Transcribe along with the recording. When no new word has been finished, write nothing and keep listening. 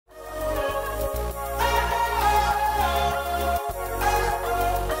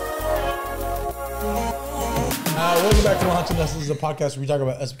to Launching Us. This is a podcast where we talk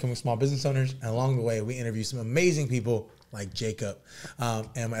about us becoming small business owners, and along the way, we interview some amazing people like Jacob.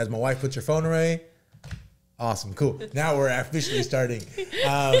 And as my wife puts her phone away, awesome, cool. Now we're officially starting.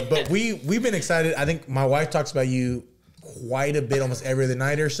 But we've been excited. I think my wife talks about you quite a bit, almost every other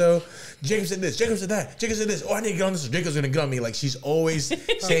night or so. Jacob said this, Jacob said that, Jacob said this. Oh, I need to get on this. Jacob's gonna get on me. Like, she's always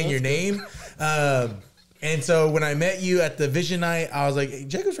saying your name. And so when I met you at the Vision Night, I was like, hey,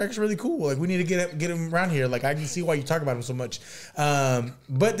 Jacob's actually really cool. Like, we need to get him around here. Like, I can see why you talk about him so much.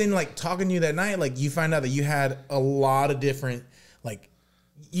 But then, like, talking to you that night, like, you find out that you had a lot of different, like,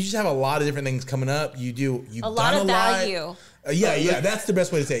 you just have a lot of different things coming up. You've a lot of value. Yeah, that's the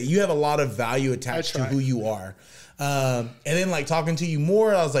best way to say it. You have a lot of value attached to who you are. And then, like, talking to you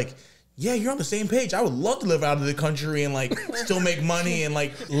more, I was like, yeah, you're on the same page. I would love to live out of the country and, like, still make money and,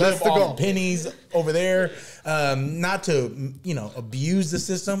 like, live off pennies over there. Not to, abuse the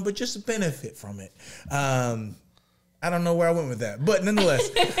system, but just benefit from it. I don't know where I went with that, but nonetheless,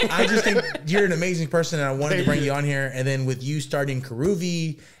 I just think you're an amazing person, and I wanted to bring you on here. And then with you starting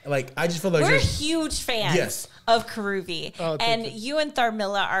Karuvi, like, I just feel like we're huge fans of Karuvi, and you and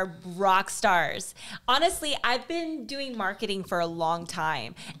Tharmila are rock stars. Honestly, I've been doing marketing for a long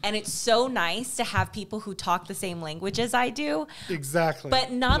time, and it's so nice to have people who talk the same language as I do. Exactly.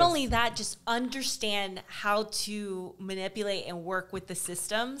 But not only that, just understand how to manipulate and work with the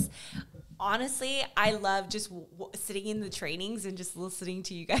systems. Honestly, I love just sitting in the trainings and just listening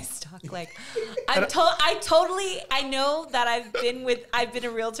to you guys talk. Like, I know that I've been a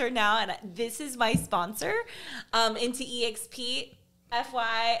realtor now, and this is my sponsor into EXP.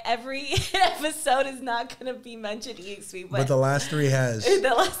 FYI, every episode is not going to be mentioned EXP, but the last three has. The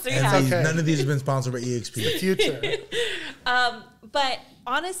last three has. None of these have been sponsored by EXP. The future. But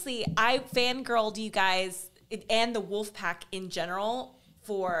honestly, I fangirled you guys and the Wolfpack in general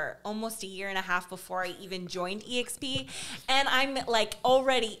for almost a year and a half before I even joined EXP. And I'm like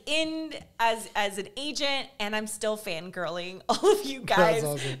already in as an agent, and I'm still fangirling all of you guys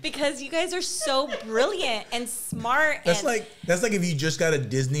because you guys are so brilliant and smart. That's like if you just got a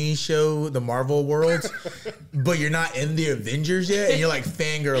Disney show, the Marvel world, but you're not in the Avengers yet, and you're like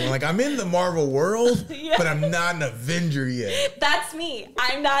fangirling. Like, I'm in the Marvel world, but I'm not an Avenger yet. That's me.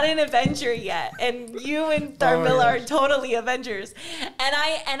 I'm not an Avenger yet. And you and Tharmila are totally Avengers.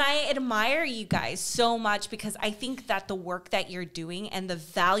 And I admire you guys so much because I think that the work that you're doing and the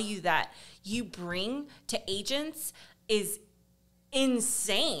value that you bring to agents is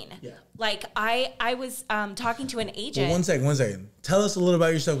insane. Yeah. Like, I was talking to an agent. Well, one second. Tell us a little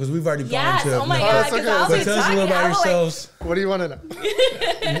about yourself, because we've already gone into it. Oh my God. But tell us a little about yourselves. What do you want to know?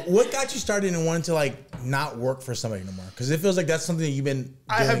 What got you started and wanted to, like, not work for somebody no more? Because it feels like that's something that you've been doing.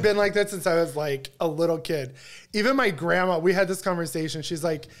 I have been like that since I was like a little kid. Even my grandma, we had this conversation. She's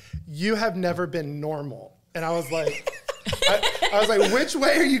like, you have never been normal. And I was like, I was like, which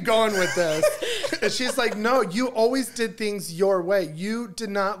way are you going with this? And she's like, no, you always did things your way. You did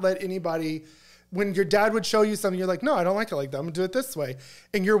not let anybody, when your dad would show you something, you're like, no, I don't like it like that. I'm gonna do it this way.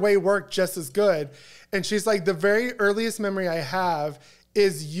 And your way worked just as good. And she's like, the very earliest memory I have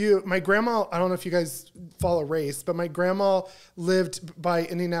is you. My grandma, I don't know if you guys follow race, but my grandma lived by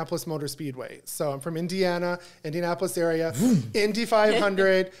Indianapolis Motor Speedway. So I'm from Indiana, Indianapolis area, Indy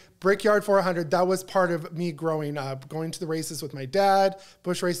 500, Brickyard 400. That was part of me growing up, going to the races with my dad,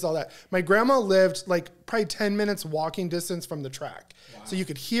 bush races, all that. My grandma lived like probably 10 minutes walking distance from the track. Wow. So you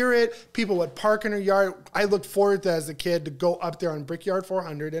could hear it. People would park in her yard. I looked forward to, as a kid, to go up there on Brickyard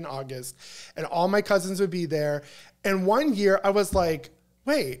 400 in August, and all my cousins would be there. And one year I was like,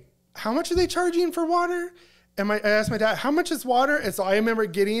 wait, how much are they charging for water? And I asked my dad, how much is water? And so I remember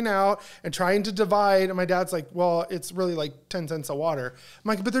getting out and trying to divide. And my dad's like, well, it's really like 10 cents a water. I'm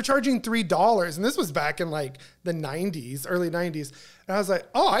like, but they're charging $3. And this was back in like the 90s, early 90s. And I was like,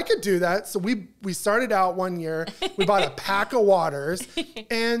 oh, I could do that. So we started out one year. We bought a pack of waters,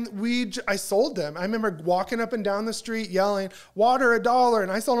 and I sold them. I remember walking up and down the street yelling, water $1.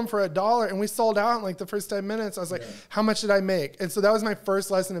 And I sold them for $1. And we sold out in like the first 10 minutes. I was like, how much did I make? And so that was my first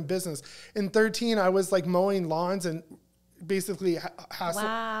lesson in business. In 13, I was like mowing lawns and basically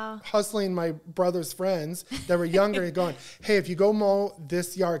hustling my brother's friends that were younger and going, hey, if you go mow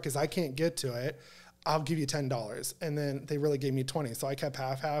this yard, because I can't get to it, I'll give you $10. And then they really gave me 20. So I kept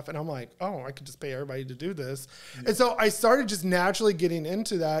half. And I'm like, oh, I could just pay everybody to do this. Yeah. And so I started just naturally getting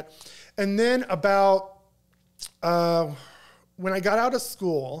into that. And then about when I got out of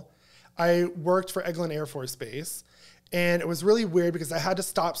school, I worked for Eglin Air Force Base. And it was really weird because I had to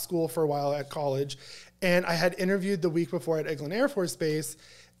stop school for a while at college. And I had interviewed the week before at Eglin Air Force Base.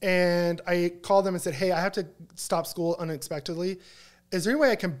 And I called them and said, hey, I have to stop school unexpectedly. is there any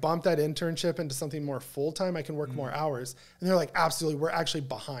way I can bump that internship into something more full-time? I can work more hours. And they're like, absolutely, we're actually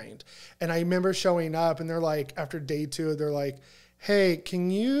behind. And I remember showing up and they're like, after day 2, they're like, hey,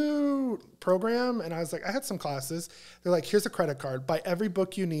 can you program? And I was like, I had some classes. They're like, here's a credit card. Buy every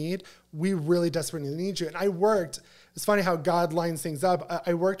book you need. We really desperately need you. And I worked. It's funny how God lines things up.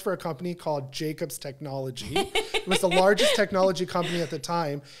 I worked for a company called Jacobs Technology. It was the largest technology company at the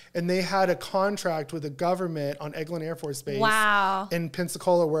time. And they had a contract with the government on Eglin Air Force Base in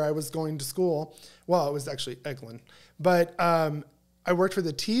Pensacola, where I was going to school. Well, it was actually Eglin. But I worked for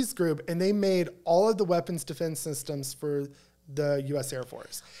the Tees Group, and they made all of the weapons defense systems for the U.S. Air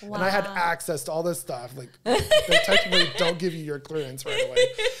Force. Wow. And I had access to all this stuff. Like, they technically don't give you your clearance right away.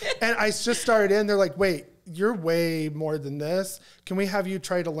 And I just started in. They're like, wait, you're way more than this. Can we have you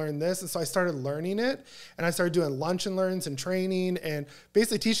try to learn this? And so I started learning it. And I started doing lunch and learns and training and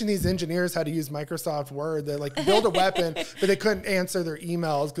basically teaching these engineers how to use Microsoft Word. They like build a weapon, but they couldn't answer their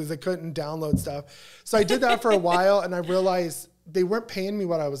emails because they couldn't download stuff. So I did that for a while, and I realized they weren't paying me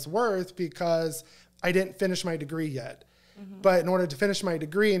what I was worth because I didn't finish my degree yet. But in order to finish my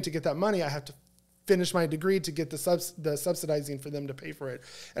degree and to get that money, I have to finish my degree to get the subsidizing for them to pay for it.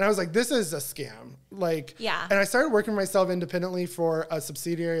 And I was like, this is a scam. Like, and I started working myself independently for a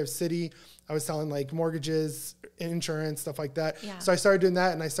subsidiary of Citi. I was selling like mortgages, insurance, stuff like that. So I started doing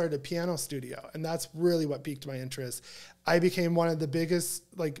that, and I started a piano studio, and that's really what piqued my interest. I became one of the biggest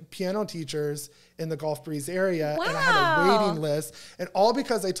like piano teachers in the Gulf Breeze area, and I had a waiting list, and all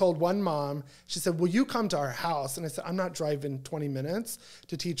because I told one mom. She said, will you come to our house? And I said, I'm not driving 20 minutes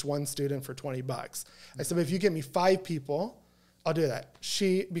to teach one student for $20. I said, but if you get me 5 people, I'll do that.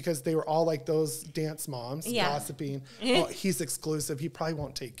 Because they were all like those dance moms gossiping. Oh, he's exclusive. He probably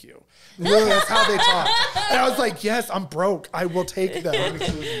won't take you. Literally, that's how they talk. And I was like, yes, I'm broke. I will take them.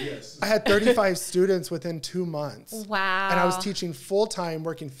 I had 35 students within 2 months. Wow. And I was teaching full time,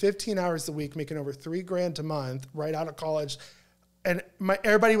 working 15 hours a week, making over $3,000 a month right out of college. And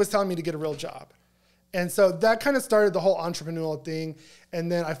everybody was telling me to get a real job. And so that kind of started the whole entrepreneurial thing. And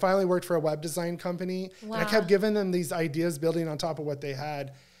then I finally worked for a web design company. And I kept giving them these ideas, building on top of what they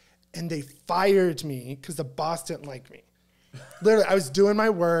had. And they fired me because the boss didn't like me. Literally, I was doing my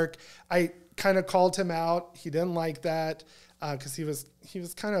work. I kind of called him out. He didn't like that because he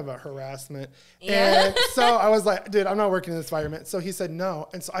was kind of a harassment. And so I was like, dude, I'm not working in this environment. So he said no.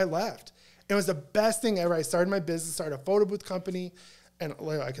 And so I left. It was the best thing ever. I started my business, started a photo booth company. And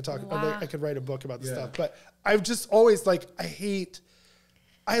I could talk, I could write a book about this stuff, but I've just always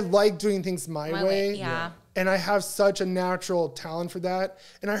I like doing things my way. And I have such a natural talent for that.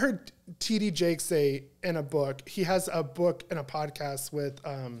 And I heard T.D. Jakes say in a book, he has a book and a podcast with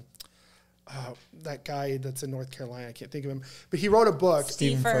that guy that's in North Carolina. I can't think of him, but he wrote a book.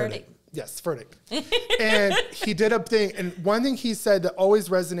 Steve Furtick. Yes, Furtick. And he did a thing. And one thing he said that always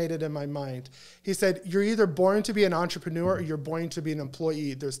resonated in my mind, he said, you're either born to be an entrepreneur or you're born to be an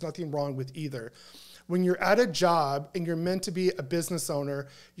employee. There's nothing wrong with either. When you're at a job and you're meant to be a business owner,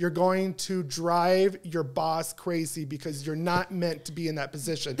 you're going to drive your boss crazy because you're not meant to be in that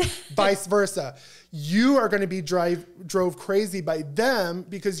position. Vice versa. You are going to be drove crazy by them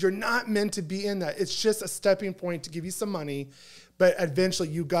because you're not meant to be in that. It's just a stepping point to give you some money. But eventually,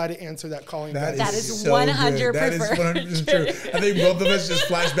 you got to answer that calling. That is so 100%. That is 100% true. I think both of us just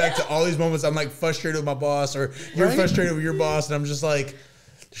flash back to all these moments. I'm like frustrated with my boss, or you're frustrated with your boss, and I'm just like,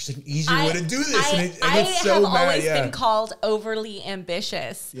 there's an easier way to do this. And I get so mad. I have always been called overly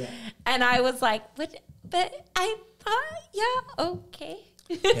ambitious, and I was like, but I thought, okay.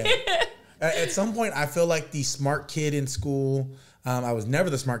 At some point, I feel like the smart kid in school. I was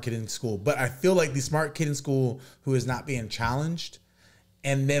never the smart kid in school, but I feel like the smart kid in school who is not being challenged,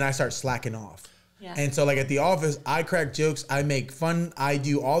 and then I start slacking off. And so like at the office, I crack jokes, I make fun, I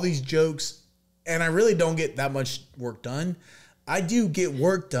do all these jokes, and I really don't get that much work done. I do get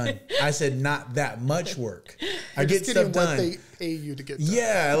work done. I said not that much work. I get stuff done. What they pay you to get done.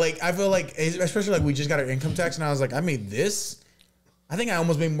 Yeah, like I feel like, especially like we just got our income tax, and I was like, I made this. I think I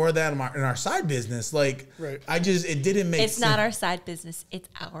almost made more of that in our side business. Like, it didn't make sense. It's not our side business. It's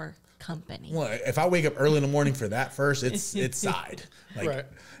our company. Well, if I wake up early in the morning for that first, it's side. Like,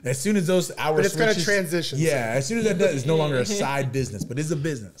 as soon as those hours but it's going to transition. Yeah, as soon as that does, it's no longer a side business, but it's a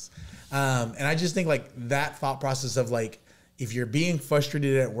business. And I just think like that thought process of like, if you're being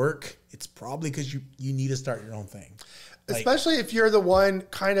frustrated at work, it's probably because you need to start your own thing. Like, especially if you're the one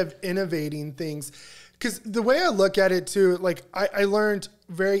kind of innovating things. Because the way I look at it too, like I learned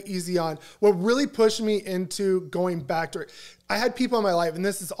very easy on what really pushed me into going back to it. I had people in my life, and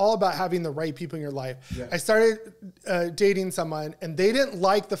this is all about having the right people in your life. I started dating someone, and they didn't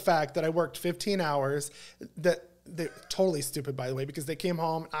like the fact that I worked 15 hours, that they're totally stupid, by the way, because they came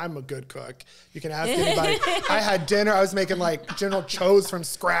home. I'm a good cook. You can ask anybody. I had dinner. I was making like General Cho's from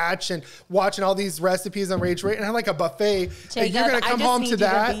scratch and watching all these recipes on Rage Rate, and I had like a buffet. Jacob, and you're gonna come home to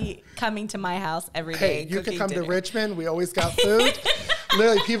that. Be coming to my house every Hey, day. you can come dinner. to Richmond. We always got food.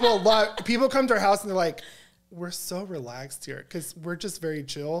 Literally, people come to our house and they're like, we're so relaxed here because we're just very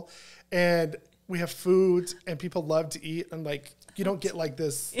chill, and we have food, and people love to eat, and like you don't get like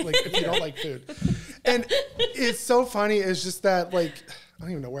this like if you don't like food. And it's so funny. It's just that like I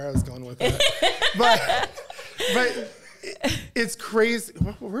don't even know where I was going with that, but it's crazy.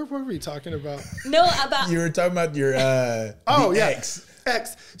 What were we talking about? No, about You were talking about your X.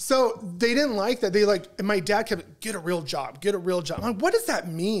 So they didn't like that. They like, and my dad kept, get a real job. I'm like, what does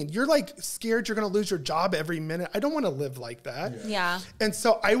that mean? You're like scared you're going to lose your job every minute. I don't want to live like that. Yeah. And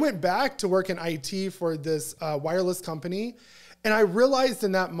so I went back to work in IT for this wireless company. And I realized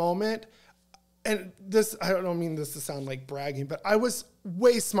in that moment, and this, I don't mean this to sound like bragging, but I was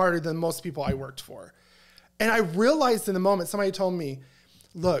way smarter than most people I worked for. And I realized in the moment, somebody told me,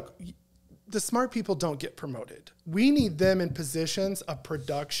 look, the smart people don't get promoted. We need them in positions of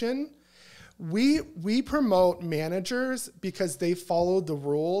production. We promote managers because they follow the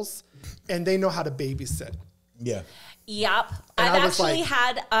rules and they know how to babysit. Yeah. Yep. And I've I was actually like,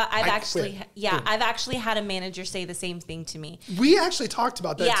 had, quit. I've actually had a manager say the same thing to me. We actually talked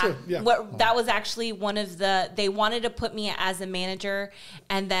about that too. Yeah. That was actually one of they wanted to put me as a manager.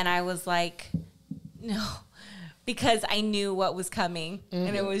 And then I was like, no, because I knew what was coming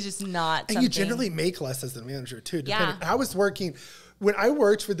and it was just not And something. you generally make less as a manager too. Yeah. I was working, when I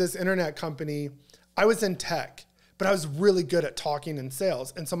worked for this internet company, I was in tech, but I was really good at talking and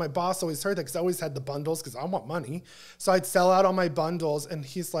sales. And so my boss always heard that because I always had the bundles because I want money. So I'd sell out all my bundles and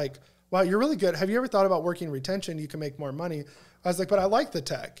he's like, wow, you're really good. Have you ever thought about working retention? You can make more money. I was like, but I like the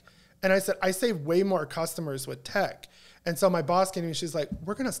tech. And I said, I save way more customers with tech. And so my boss came to me, she's like,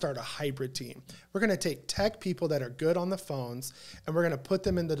 we're going to start a hybrid team. We're going to take tech people that are good on the phones, and we're going to put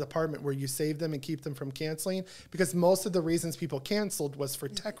them in the department where you save them and keep them from canceling, because most of the reasons people canceled was for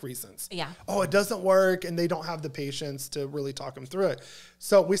tech reasons. Yeah. Oh, it doesn't work, and they don't have the patience to really talk them through it.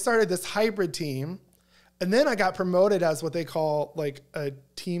 So we started this hybrid team, and then I got promoted as what they call like a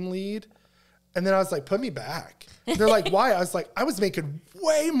team lead. And then I was like, put me back. They're like, why? I was like, I was making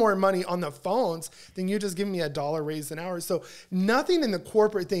way more money on the phones than you just giving me $1 raise an hour. So nothing in the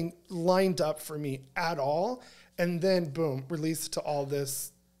corporate thing lined up for me at all. And then boom, released to all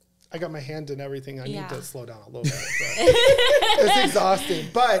this. I got my hand in everything. I need to slow down a little bit. It's exhausting.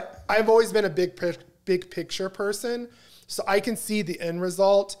 But I've always been a big picture person. So I can see the end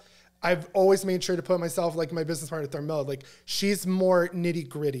result. I've always made sure to put myself, like my business partner, Thermel, like she's more nitty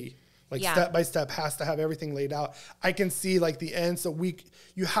gritty. Like step by step, has to have everything laid out. I can see like the end. So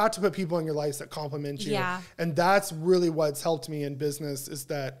you have to put people in your lives that compliment you. Yeah. And that's really what's helped me in business, is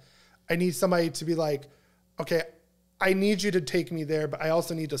that I need somebody to be like, okay, I need you to take me there, but I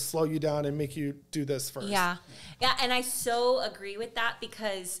also need to slow you down and make you do this first. Yeah. Yeah. And I so agree with that,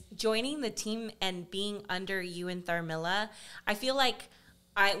 because joining the team and being under you and Tharmila, I feel like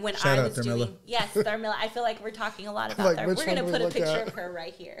Shout out, Tharmila. Tharmila, I feel like we're talking a lot about Like, We're going to put a picture at? of her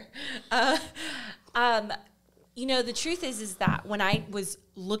right here. You know, the truth is that when I was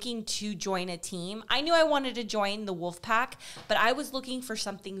looking to join a team, I knew I wanted to join the Wolf Pack, but I was looking for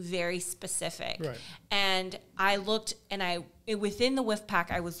something very specific. Right. And I looked, and within the Wolf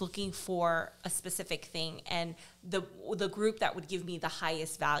Pack, I was looking for a specific thing and the group that would give me the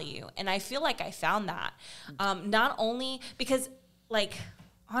highest value. And I feel like I found that. Not only because, like,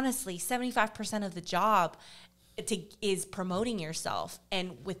 honestly, 75% of the job is promoting yourself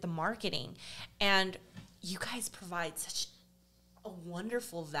and with the marketing. And you guys provide such a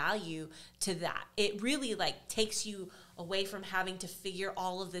wonderful value to that. It really like takes you away from having to figure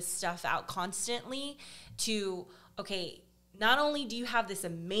all of this stuff out constantly to, okay, not only do you have this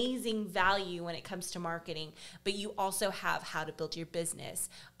amazing value when it comes to marketing, but you also have how to build your business.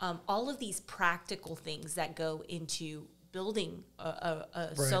 All of these practical things that go into building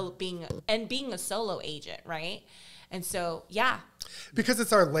being a solo agent, right? And so, yeah. Because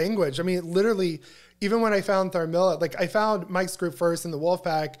it's our language. I mean, literally, even when I found Tharmila, like I found Mike's group first in the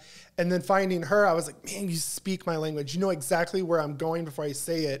Wolfpack, and then finding her, I was like, man, you speak my language. You know exactly where I'm going before I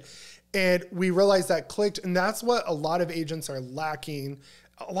say it. And we realized that clicked. And that's what a lot of agents are lacking.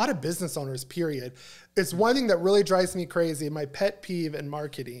 A lot of business owners, period. It's one thing that really drives me crazy. My pet peeve in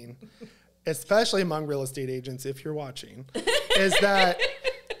marketing, especially among real estate agents, if you're watching, is that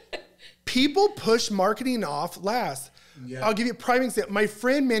people push marketing off last. Yeah. I'll give you a prime example. My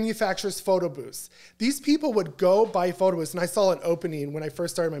friend manufactures photo booths. These people would go buy photo booths, and I saw an opening when I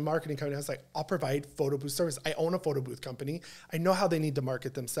first started my marketing company. I was like, I'll provide photo booth service. I own a photo booth company. I know how they need to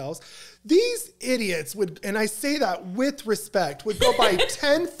market themselves. These idiots would, and I say that with respect, would go buy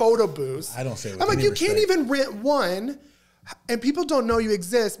 10 photo booths. I don't say it with I'm like, any you respect. can't even rent one. And people don't know you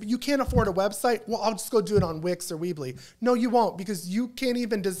exist, but you can't afford a website. Well, I'll just go do it on Wix or Weebly. No, you won't, because you can't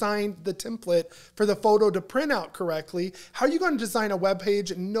even design the template for the photo to print out correctly. How are you going to design a web page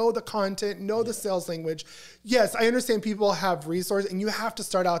and know the content, know the sales language? Yes, I understand people have resources, and you have to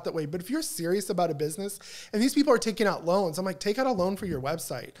start out that way. But if you're serious about a business, and these people are taking out loans, I'm like, take out a loan for your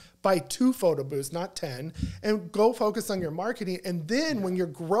website. Buy 2 photo booths, not 10, and go focus on your marketing. And then when you're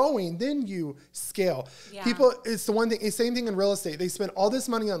growing, then you scale. Yeah. People, it's the one thing, it's the same thing in real estate. They spend all this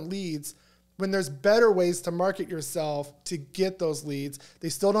money on leads when there's better ways to market yourself to get those leads. They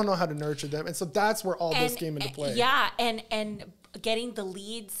still don't know how to nurture them. And so that's where all this came into play. Yeah, and getting the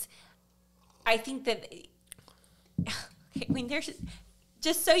leads, I think that when there's,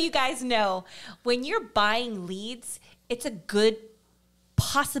 just so you guys know, when you're buying leads, it's a good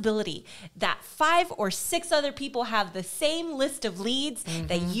possibility that 5 or 6 other people have the same list of leads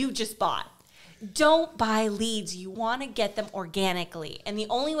that you just bought. Don't buy leads. You want to get them organically. And the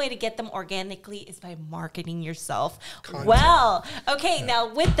only way to get them organically is by marketing yourself well. Okay,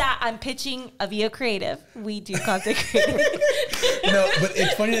 now with that, I'm pitching Avio Creative. We do content creating. No, but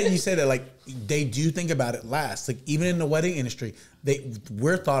it's funny that you say that. Like, they do think about it last. Like, even in the wedding industry,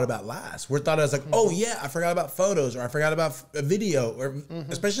 we're thought about last. We're thought as like, oh yeah, I forgot about photos, or I forgot about a video, or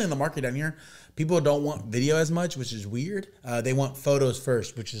especially in the market down here, people don't want video as much, which is weird. They want photos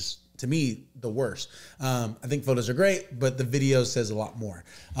first, which is, to me, the worst. I think photos are great, but the video says a lot more.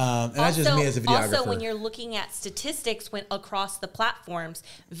 And that's just me as a videographer. Also, when you're looking at statistics across the platforms,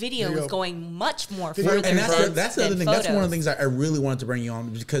 video is going much more further and that's the other thing. photos. That's one of the things I really wanted to bring you on,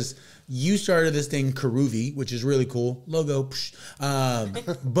 because you started this thing, Karuvi, which is really cool. Logo.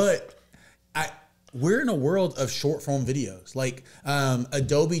 But we're in a world of short form videos. Like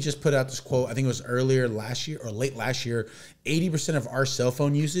Adobe just put out this quote, I think it was earlier last year or late last year, 80% of our cell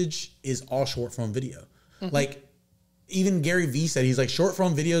phone usage is all short form video. Like, even Gary Vee said, he's like, short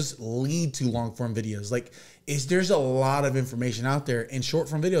form videos lead to long form videos. Like, there's a lot of information out there, and short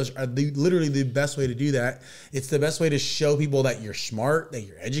form videos are literally the best way to do that. It's the best way to show people that you're smart, that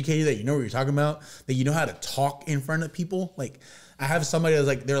you're educated, that you know what you're talking about, that you know how to talk in front of people. Like, I have somebody that's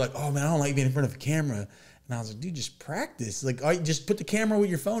like, they're like, oh man, I don't like being in front of a camera. And I was like, dude, just practice. Like, just put the camera with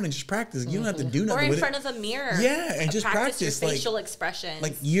your phone and just practice. You don't have to do nothing. Or in front of a mirror. Yeah, and just practice your facial expressions.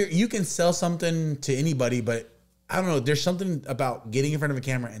 Like, you can sell something to anybody, but I don't know. There's something about getting in front of a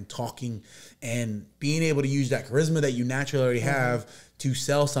camera and talking and being able to use that charisma that you naturally already have to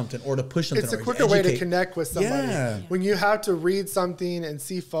sell something or to push something. It's a quicker way to connect with somebody. Yeah. When you have to read something and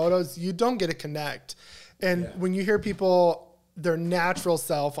see photos, you don't get to connect. And when you hear people, their natural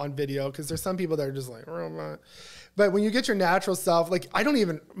self on video, because there's some people that are just like, robot. But when you get your natural self, like,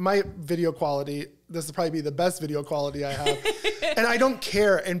 my video quality, this will probably be the best video quality I have. And I don't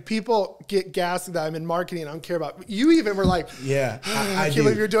care. And people get gassed that I'm in marketing. I don't care about. You even were like, yeah, I can't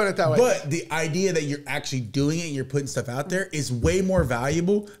believe you're doing it that way. But the idea that you're actually doing it and you're putting stuff out there is way more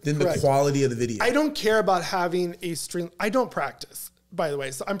valuable than the quality of the video. I don't care about having a stream. I don't practice, by the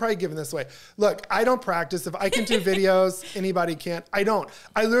way. So I'm probably giving this away. Look, I don't practice. If I can do videos, anybody can't. I don't.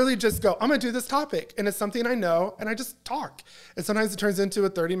 I literally just go, I'm going to do this topic. And it's something I know, and I just talk. And sometimes it turns into a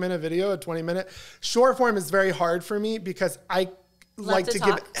 30-minute video, a 20-minute. Short form is very hard for me because I like to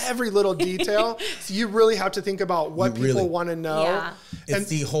give every little detail. So you really have to think about what people want to know. Yeah. It's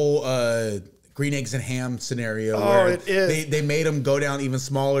the whole green eggs and ham scenario where it is. They made them go down even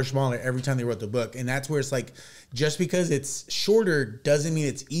smaller every time they wrote the book. And that's where it's like, just because it's shorter doesn't mean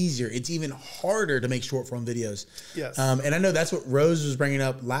it's easier. It's even harder to make short form videos. Yes. And I know that's what Rose was bringing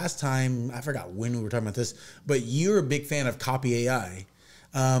up last time. I forgot when we were talking about this, but you're a big fan of Copy AI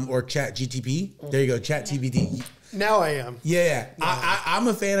or Chat GTP. There you go, Chat GPT. Now I am. Yeah. I'm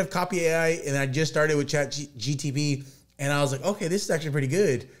a fan of Copy AI, and I just started with Chat GTP, and I was like, okay, this is actually pretty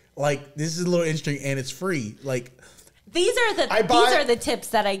good. Like, this is a little interesting, and it's free. Like, these are the tips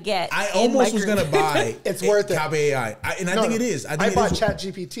that I get. I almost was gonna buy. It's worth it. Copy AI, I think it is. I bought Chat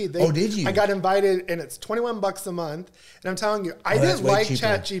GPT. Oh, did you? I got invited, and it's $21 a month. And I'm telling you, I didn't like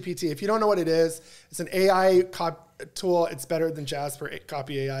Chat GPT. If you don't know what it is, it's an AI tool. It's better than Jasper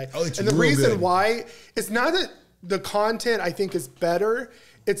Copy AI. Oh, it's and the reason why, it's not that the content I think is better.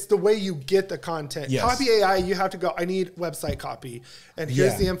 It's the way you get the content. Yes. Copy AI, you have to go, I need website copy. And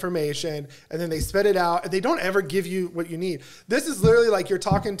here's the information. And then they spit it out. And they don't ever give you what you need. This is literally like you're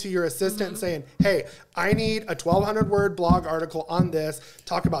talking to your assistant and saying, hey, I need a 1,200 word blog article on this.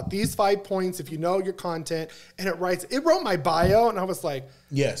 Talk about these 5 points if you know your content. And it wrote my bio. And I was like,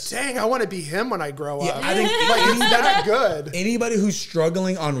 yes, dang, I want to be him when I grow up. I think like, it's that good. Anybody who's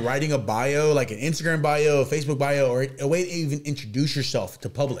struggling on writing a bio, like an Instagram bio, a Facebook bio, or a way to even introduce yourself to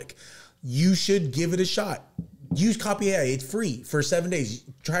public, you should give it a shot. Use Copy AI. It's free for 7 days.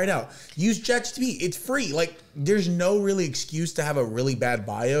 Try it out. Use ChatGPT. It's free. Like, there's no really excuse to have a really bad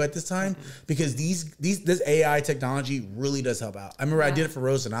bio at this time because this AI technology really does help out. I remember I did it for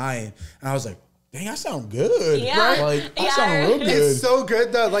Rose and I was like, dang, I sound good. Yeah. Right? Like, I sound real good. It's so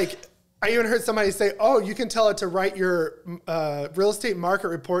good though. Like, I even heard somebody say, oh, you can tell it to write your real estate market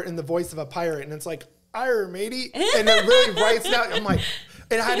report in the voice of a pirate. And it's like, "Arr, matey." And it really writes it out. I'm like,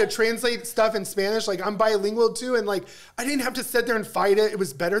 and I had to translate stuff in Spanish. Like, I'm bilingual too. And like, I didn't have to sit there and fight it. It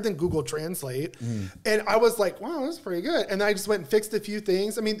was better than Google Translate. And I was like, wow, that's pretty good. And I just went and fixed a few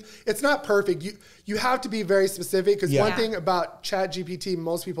things. I mean, it's not perfect. You have to be very specific because one thing about ChatGPT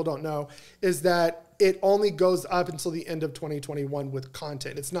most people don't know is that it only goes up until the end of 2021 with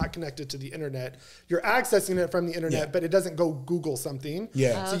content. It's not connected to the internet. You're accessing it from the internet, but it doesn't go Google something.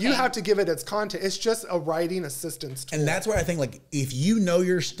 Yeah. So you have to give it its content. It's just a writing assistance tool. And that's where I think, like, if you know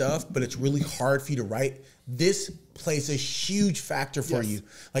your stuff, but it's really hard for you to write, this plays a huge factor for you.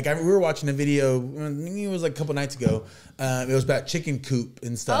 Like, we were watching a video, it was like a couple nights ago. It was about chicken coop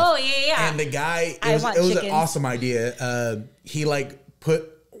and stuff. Oh, yeah. And the guy, it was an awesome idea. He like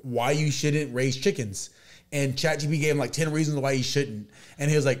put why you shouldn't raise chickens. And ChatGPT gave him like 10 reasons why you shouldn't. And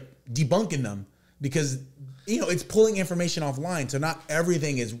he was like debunking them because, you know, it's pulling information offline. So not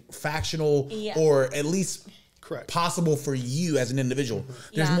everything is factional or at least possible for you as an individual.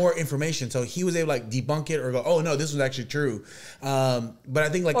 There's more information. So he was able to like debunk it or go, oh no, this was actually true. But I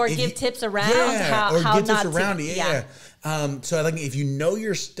think like, or give tips around how give not tips around to. it. So I think if you know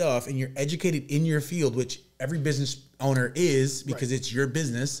your stuff and you're educated in your field, which every business owner is because it's your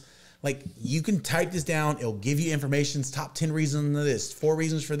business, like you can type this down. It'll give you information. Top 10 reasons for this, 4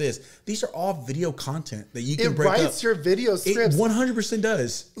 reasons for this. These are all video content that you can break up. It writes your video scripts. It 100%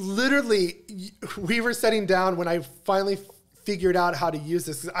 does. Literally, we were sitting down when I finally figured out how to use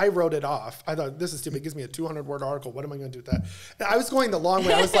this. I wrote it off. I thought, this is stupid. It gives me a 200-word article. What am I going to do with that? And I was going the long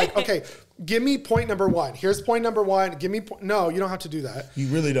way. I was like, okay, give me point number 1. Here's point number 1. Give me no, you don't have to do that. You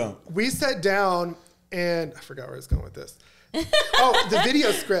really don't. We sat down and I forgot where I was going with this. Oh, the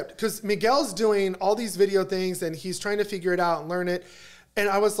video script. Because Miguel's doing all these video things and he's trying to figure it out and learn it. And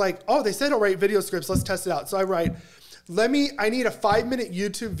I was like, oh, they said I'll write video scripts. Let's test it out. So I write, I need a 5-minute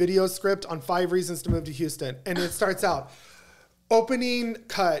YouTube video script on 5 reasons to move to Houston. And it starts out, opening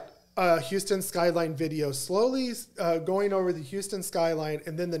cut, Houston skyline video, slowly going over the Houston skyline.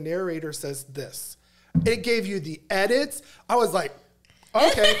 And then the narrator says this. It gave you the edits. I was like,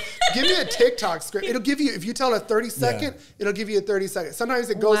 okay, give me a TikTok script. It'll give you, if you tell it a 30-second, it'll give you a 30-second. Sometimes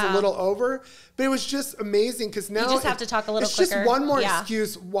it goes a little over, but it was just amazing because now you just have to talk a little quicker. It's just one more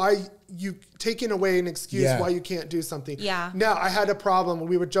excuse why you taking away an excuse why you can't do something. Yeah. Now I had a problem when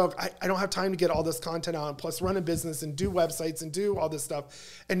we would joke, I don't have time to get all this content out, plus run a business and do websites and do all this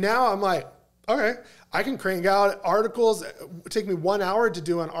stuff. And now I'm like, okay, I can crank out articles. It would take me 1 hour to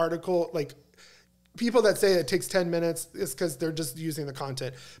do an article, like. People that say it takes 10 minutes is because they're just using the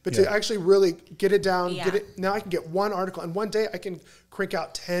content. But to actually really get it down, now I can get one article. And one day I can crank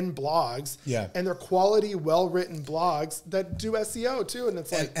out 10 blogs. Yeah. And they're quality, well-written blogs that do SEO too. And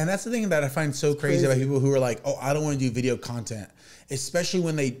it's like... And that's the thing that I find so crazy about people who are like, oh, I don't want to do video content. Especially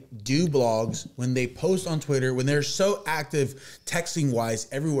when they do blogs, when they post on Twitter, when they're so active texting-wise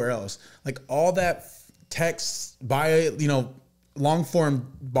everywhere else. Like all that text, long-form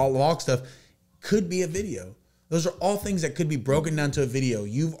blog stuff could be a video. Those are all things that could be broken down to a video.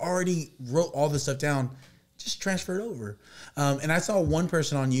 You've already wrote all this stuff down. Just transfer it over. And I saw one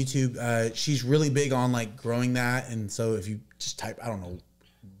person on YouTube. She's really big on like growing that. And so if you just type, I don't know,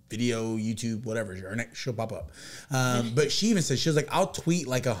 video, YouTube, whatever, she'll pop up. But she even said, she was like, I'll tweet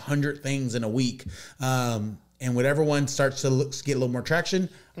like 100 things in a week. And whatever one starts to get a little more traction,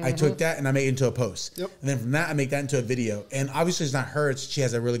 I took that and I made it into a post. Yep. And then from that, I make that into a video. And obviously it's not her. She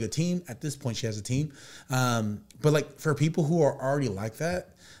has a really good team. At this point, she has a team. But like for people who are already like that,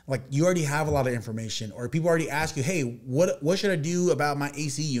 like you already have a lot of information, or people already ask you, hey, what should I do about my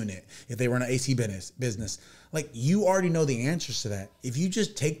AC unit if they run an AC business? Like you already know the answers to that. If you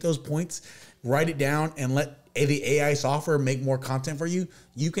just take those points, write it down and let the AI software make more content for you,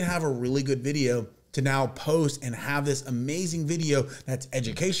 you can have a really good video to now post and have this amazing video that's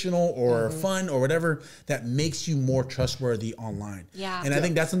educational or fun or whatever that makes you more trustworthy online. Yeah. And I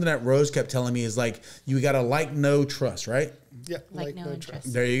think that's something that Rose kept telling me is like, you got to like, know, trust, right? Yeah. Like no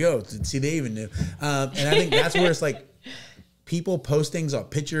trust. There you go. See, they even knew. And I think that's where it's like people post things or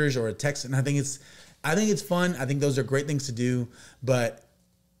pictures or a text. And I think it's fun. I think those are great things to do, but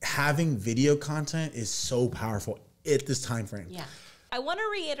having video content is so powerful at this time frame. Yeah. I want to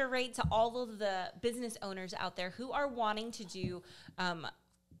reiterate to all of the business owners out there who are wanting to do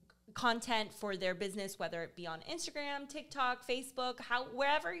content for their business, whether it be on Instagram, TikTok, Facebook,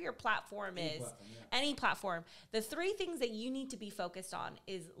 wherever your platform is, any platform. The three things that you need to be focused on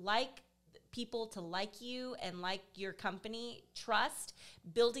is like people to like you and like your company, trust,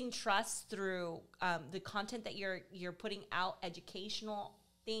 building trust through the content that you're putting out, educational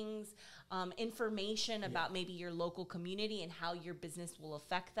things, information about maybe your local community and how your business will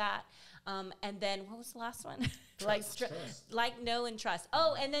affect that. And then what was the last one? Trust. Like, know, and trust.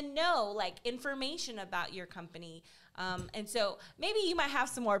 Oh, and then information about your company. And so maybe you might have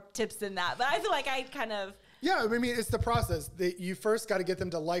some more tips than that, but I feel like I kind of... Yeah, I mean, it's the process. You first got to get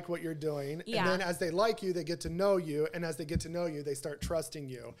them to like what you're doing. Yeah. And then as they like you, they get to know you. And as they get to know you, they start trusting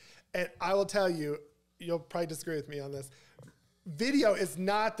you. And I will tell you, you'll probably disagree with me on this. Video is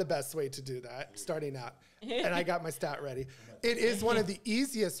not the best way to do that starting out. And I got my stat ready. It is one of the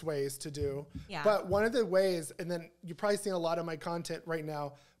easiest ways to do. Yeah. But one of the ways, and then you're probably seeing a lot of my content right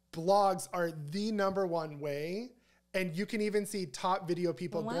now, blogs are the #1 way. And you can even see top video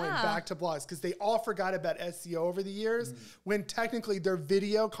people going back to blogs because they all forgot about SEO over the years when technically their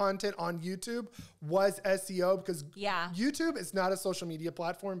video content on YouTube was SEO because YouTube is not a social media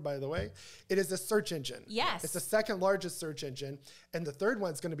platform, by the way. It is a search engine. Yes. It's the second largest search engine. And the third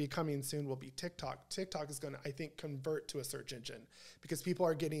one's going to be coming soon will be TikTok. TikTok is going to, I think, convert to a search engine because people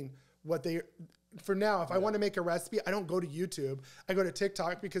are getting what they... For now, if I want to make a recipe, I don't go to YouTube. I go to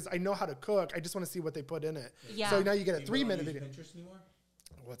TikTok because I know how to cook. I just want to see what they put in it. Yeah. So now you get a 3-minute video. Pinterest anymore?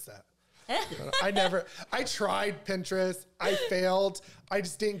 What's that? I tried Pinterest. I failed. I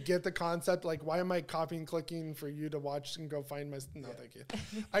just didn't get the concept. Like, why am I copying, clicking for you to watch and go find my... No, thank you.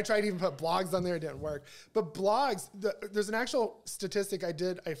 I tried to even put blogs on there. It didn't work. But blogs, there's an actual statistic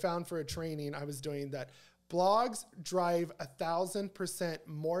I found for a training I was doing that blogs drive 1,000%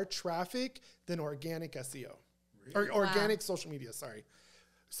 more traffic than organic SEO. Really? Or organic social media, sorry.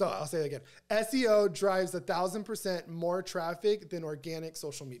 So I'll say that again. SEO drives 1,000% more traffic than organic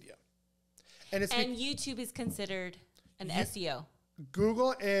social media. And YouTube is considered an SEO.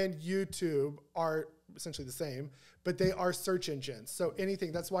 Google and YouTube are essentially the same, but they are search engines. So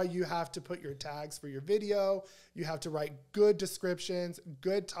anything, that's why you have to put your tags for your video. You have to write good descriptions,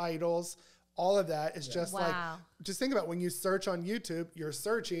 good titles. All of that is just just think about when you search on YouTube, you're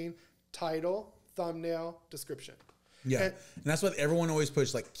searching title, thumbnail, description. Yeah. And that's what everyone always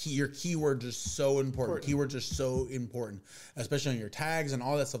puts, like your keywords are so important. Keywords are so important, especially on your tags and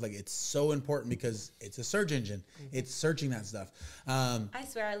all that stuff. Like it's so important because it's a search engine. It's searching that stuff. I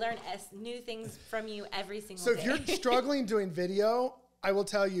swear I learn new things from you every single day. So if you're struggling doing video, I will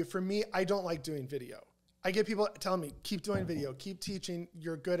tell you, for me, I don't like doing video. I get people telling me, keep doing video, keep teaching,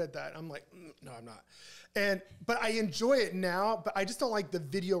 you're good at that. I'm like, no, I'm not. But I enjoy it now, but I just don't like the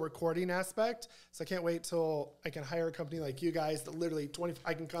video recording aspect. So I can't wait till I can hire a company like you guys that literally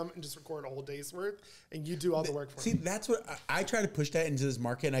I can come and just record a whole day's worth and you do all the work for me. See, that's what I try to push that into this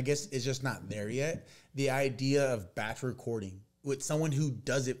market. And I guess it's just not there yet. The idea of batch recording with someone who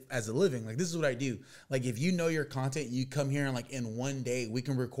does it as a living. Like, this is what I do. Like, if you know your content, you come here and like in one day, we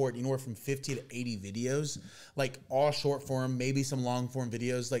can record anywhere from 50 to 80 videos, like all short form, maybe some long form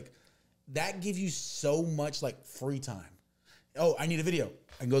videos. Like that gives you so much like free time. Oh, I need a video.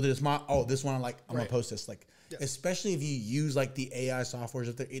 I can go to this this one. I'm going to post this. Like, especially if you use like the AI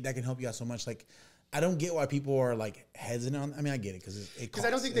softwares that can help you out so much. Like, I don't get why people are like hesitant on. I mean, I get it because I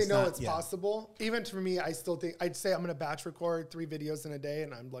don't think they know it's possible. Even for me, I still think I'd say I'm going to batch record 3 videos in a day,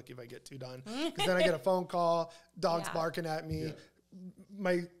 and I'm lucky if I get 2 done. Because then I get a phone call, dogs barking at me.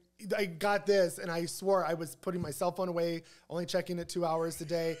 I got this, and I swore I was putting my cell phone away, only checking it 2 hours a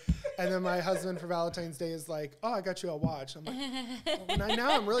day. And then my husband for Valentine's Day is like, "Oh, I got you a watch." I'm like,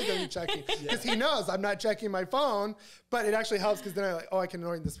 now I'm really going to be checking because he knows I'm not checking my phone. But it actually helps because then I'm like, I can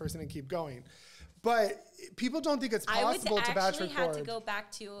annoy this person and keep going. But people don't think it's possible to batch record. I actually had to go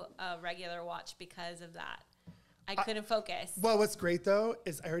back to a regular watch because of that. I couldn't focus. Well, what's great though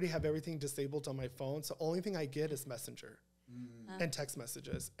is I already have everything disabled on my phone, so only thing I get is Messenger. and text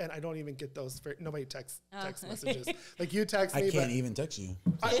messages. And I don't even get those. Nobody texts text messages. Like you text me. I can't even text you.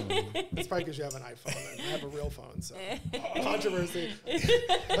 It's probably because you have an iPhone and I have a real phone. So controversy.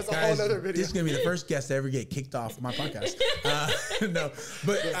 That's a whole other video. This is going to be the first guest to ever get kicked off my podcast. No,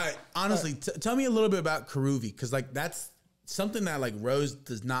 but honestly, tell me a little bit about Karuvi, because like that's something that like Rose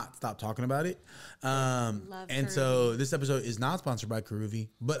does not stop talking about it. And Karuvi. so this episode is not sponsored by Karuvi,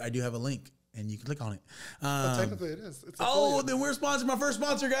 but I do have a link and you can click on it. But technically it is. It's then we're sponsored. My first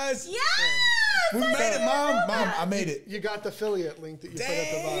sponsor, guys. Yeah. We made it, Mom. I made it. You got the affiliate link that you put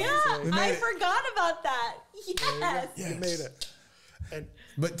at the bottom. Yeah, So I forgot about that. Yes. you made it. And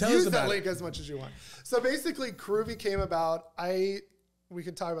But tell use us about that link it. as much as you want. So basically, Karuvi came about. We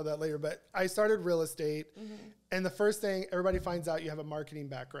can talk about that later, but I started real estate, and the first thing everybody finds out, you have a marketing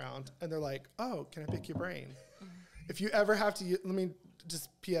background, and they're like, "Oh, can I pick your brain?" If you ever have to, let me just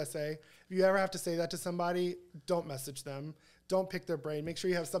PSA: if you ever have to say that to somebody, don't message them. Don't pick their brain. Make sure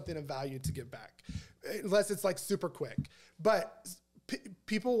you have something of value to give back, unless it's like super quick. But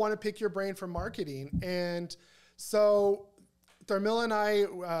people want to pick your brain for marketing, and so. Tharmila and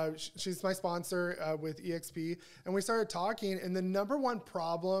I, she's my sponsor with EXP, and we started talking, and the number one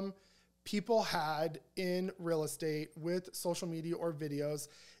problem people had in real estate with social media or videos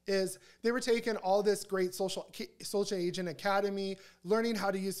is they were taking all this great social agent academy, learning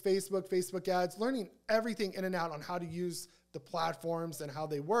how to use Facebook ads, learning everything in and out on how to use the platforms and how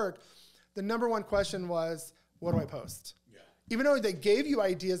they work. The number one question was, what do I post? Even though they gave you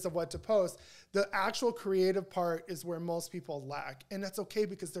ideas of what to post, the actual creative part is where most people lack. And that's okay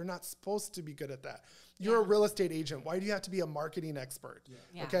because they're not supposed to be good at that. You're a real estate agent. Why do you have to be a marketing expert?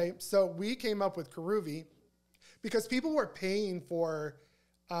 Yeah. Okay. So we came up with Karuvi because people were paying for,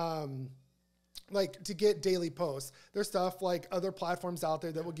 like to get daily posts. There's stuff like other platforms out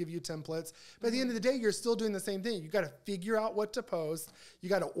there that will give you templates. But at the end of the day, you're still doing the same thing. You got to figure out what to post. You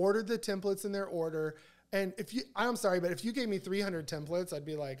got to order the templates in their order. And I'm sorry, but if you gave me 300 templates, I'd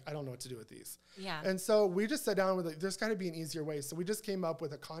be like, I don't know what to do with these. Yeah. And so we just sat down with it. There's got to be an easier way. So we just came up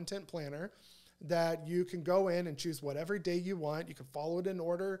with a content planner that you can go in and choose whatever day you want. You can follow it in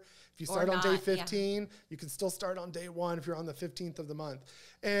order. If you start on day 15, you can still start on day 1 if you're on the 15th of the month.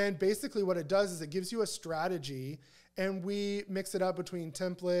 And basically what it does is it gives you a strategy, and we mix it up between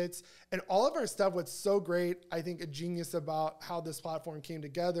templates and all of our stuff. What's so great, I think a genius about how this platform came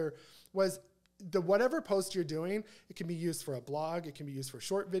together was whatever post you're doing, it can be used for a blog, it can be used for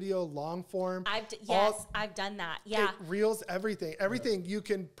short video, long form. I've done that. Yeah. Reels, everything. You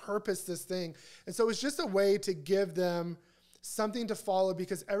can purpose this thing. And so it's just a way to give them something to follow,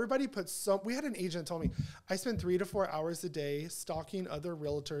 because everybody puts we had an agent tell me, I spend 3 to 4 hours a day stalking other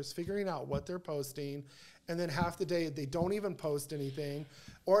realtors, figuring out what they're posting. And then half the day they don't even post anything,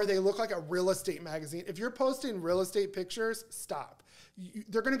 or they look like a real estate magazine. If you're posting real estate pictures, stop.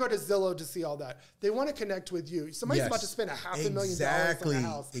 They're going to go to Zillow to see all that. They want to connect with you. Somebody's about to spend $500,000 on a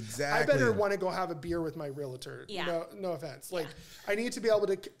house. Exactly. I better want to go have a beer with my realtor. Yeah. No offense. Like I need to be able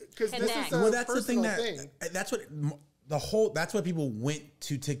to, because this is a personal thing. That's what that's why people went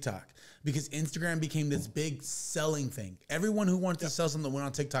to TikTok, because Instagram became this big selling thing. Everyone who wanted to sell something went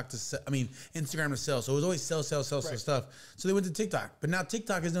on TikTok Instagram to sell. So it was always sell stuff. So they went to TikTok. But now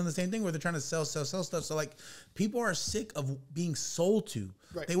TikTok is doing the same thing where they're trying to sell stuff. So like people are sick of being sold to.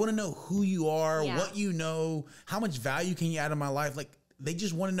 Right. They want to know who you are, what you know, how much value can you add in my life. Like they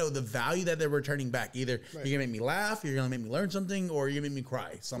just want to know the value that they're returning back. Either you're going to make me laugh, you're going to make me learn something, or you're going to make me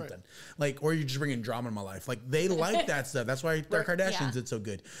cry, something. Like, or you're just bringing drama in my life. Like, they like that stuff. That's why their Kardashians did so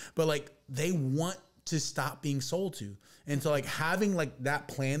good. But, like, they want to stop being sold to. And so, like, having, like, that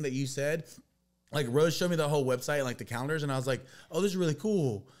plan that you said, like, Rose showed me the whole website and, like, the calendars, and I was like, oh, this is really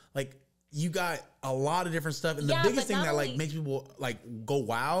cool. Like, you got a lot of different stuff. And the biggest thing that like makes people like go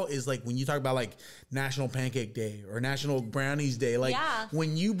wow is like when you talk about like National Pancake Day or National Brownies Day. Like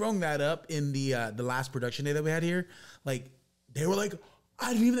when you brought that up in the last production day that we had here, like they were like,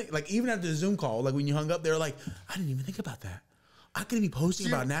 I didn't even think, like even after the Zoom call, like when you hung up, they were like, I didn't even think about that. I could be posting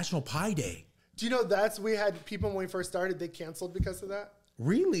about National Pie Day. Do you know we had people when we first started, they canceled because of that?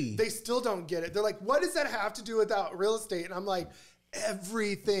 Really? They still don't get it. They're like, what does that have to do with real estate? And I'm like,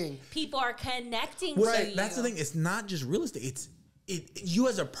 everything. People are connecting to you. That's the thing. It's not just real estate. It's you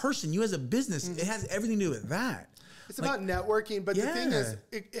as a person, you as a business. It has everything to do with that. It's like, about networking. But the thing is,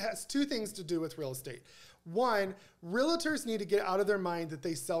 it has two things to do with real estate. One, realtors need to get out of their mind that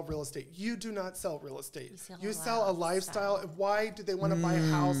they sell real estate. You do not sell real estate. You sell a lifestyle. Why do they want to buy a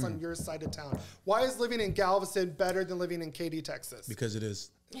house on your side of town? Why is living in Galveston better than living in Katy, Texas? Because it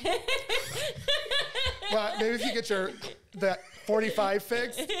is. Well, maybe if you get that 45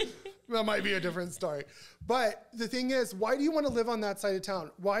 fixed, That might be a different story. But the thing is, why do you want to live on that side of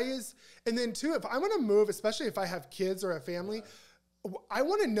town? And then too, if I'm going to move, especially if I have kids or a family, I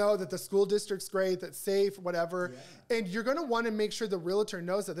want to know that the school district's great, that's safe, whatever. Yeah. And you're going to want to make sure the realtor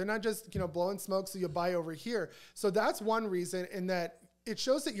knows that they're not just, blowing smoke so you buy over here. So that's one reason, in that it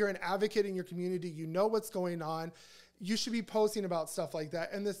shows that you're an advocate in your community. You know what's going on. You should be posting about stuff like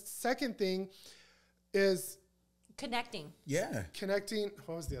that. And the second thing is connecting. Yeah. Connecting.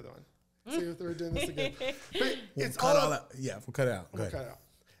 What was the other one? See if we're doing this again. But it's all out. Yeah, we'll cut it out. We'll cut it out.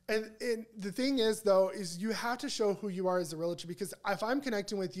 And the thing is, though, is you have to show who you are as a realtor, because if I'm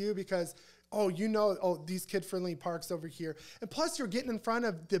connecting with you because, these kid-friendly parks over here. And plus, you're getting in front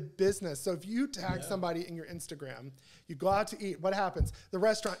of the business. So if you tag somebody in your Instagram, you go out to eat, what happens? The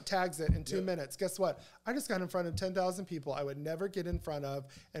restaurant tags it in 2 minutes. Guess what? I just got in front of 10,000 people I would never get in front of,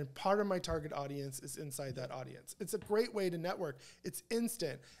 and part of my target audience is inside that audience. It's a great way to network. It's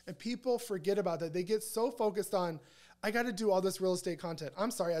instant. And people forget about that. They get so focused on, I got to do all this real estate content. I'm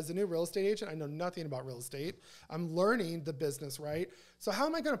sorry, as a new real estate agent, I know nothing about real estate. I'm learning the business, right? So how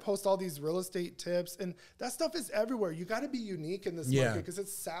am I going to post all these real estate tips? And that stuff is everywhere. You got to be unique in this market because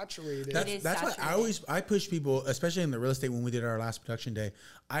it's saturated. That's why I push people, especially in the real estate. When we did our last production day,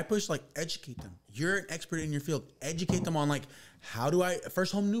 I push educate them. You're an expert in your field. Educate them on how do I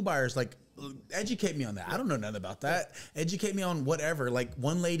first home new buyers educate me on that. I don't know nothing about that. Educate me on whatever.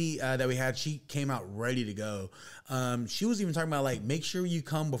 One lady that we had, she came out ready to go. She was even talking about make sure you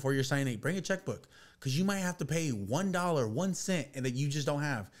come before you're signing. Bring a checkbook, because you might have to pay $1, 1 cent, and that you just don't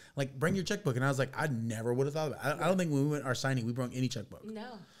have. Bring your checkbook. And I was I never would have thought of it. I don't think when we went our signing, we brought any checkbook. No.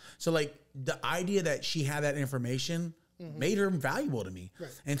 So the idea that she had that information made her valuable to me.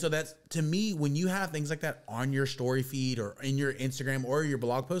 Right. And so that's, to me, when you have things like that on your story feed or in your Instagram or your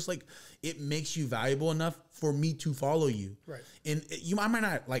blog post, it makes you valuable enough for me to follow you. Right. And I might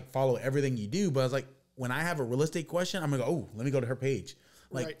not follow everything you do, but I was when I have a real estate question, I'm gonna go, let me go to her page.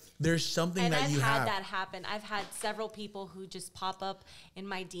 There's something that you have. And I've had that happen. I've had several people who just pop up in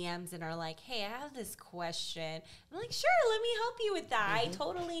my DMs and are like, hey, I have this question. I'm like, sure, let me help you with that. I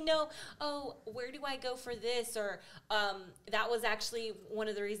totally know, where do I go for this? Or that was actually one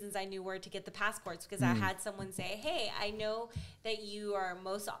of the reasons I knew where to get the passports, because I had someone say, hey, I know that you're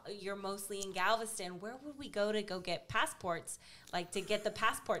mostly in Galveston. Where would we go to get passports? To get the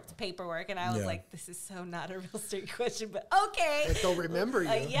passport paperwork. And I was this is so not a real estate question, but okay. But they'll remember you.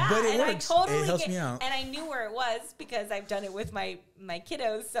 Yeah, but it and works. I totally it helps me out. And I knew where it was because I've done it with my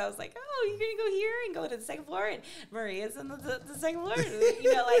kiddos. So I was like, oh, you're going to go here and go to the second floor, and Maria's on the second floor.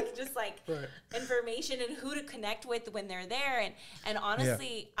 Just information and who to connect with when they're there. And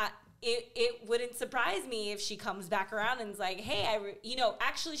honestly, it wouldn't surprise me if she comes back around and is like, hey,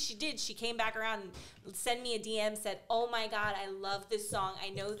 actually she did. She came back around and sent me a DM, said, oh my God, I love this song. I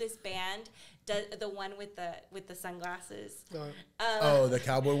know this band, the one with the sunglasses. The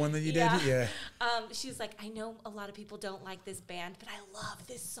cowboy one that you did? Yeah. She was like, I know a lot of people don't like this band, but I love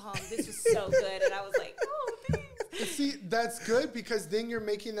this song. This was so good. And I was like, oh, thanks. See, that's good, because then you're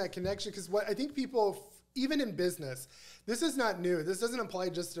making that connection. Because what I think people, even in business, this is not new. This doesn't apply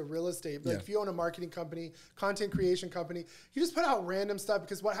just to real estate. But if you own a marketing company, content creation company, you just put out random stuff,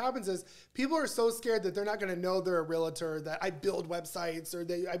 because what happens is people are so scared that they're not going to know they're a realtor, that I build websites or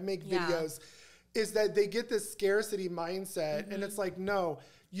I make videos, is that they get this scarcity mindset. And it's no,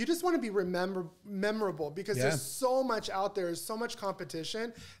 you just want to be memorable, because there's so much out there, there's so much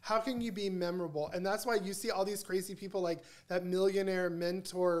competition. How can you be memorable? And that's why you see all these crazy people like that millionaire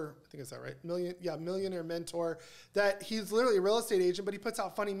mentor, I think it's that right? Millionaire mentor, that he's literally a real estate agent, but he puts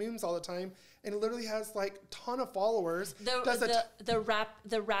out funny memes all the time, and literally has ton of followers.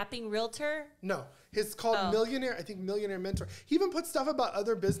 The rapping realtor? No, it's called Millionaire, I think Millionaire Mentor. He even puts stuff about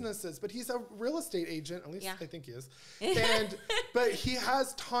other businesses, but he's a real estate agent, at least I think he is. But he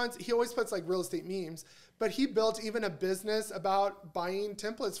has tons, he always puts real estate memes, but he built even a business about buying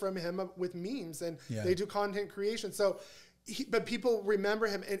templates from him with memes, and they do content creation. So, but people remember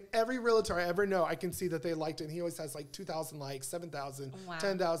him, and every realtor I ever know, I can see that they liked it. And he always has 2,000 likes, 7,000,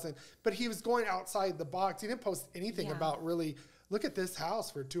 10,000. But he was going outside the box. He didn't post anything about really, look at this house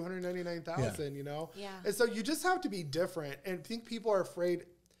for $299,000, Yeah. And so you just have to be different. And I think people are afraid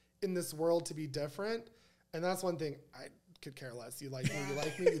in this world to be different. And that's one thing I could care less. You like me, you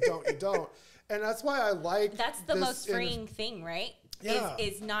like me, you don't, you don't. And that's why I like that's the most freeing thing, right?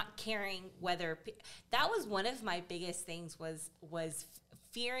 Is not caring whether that was one of my biggest things was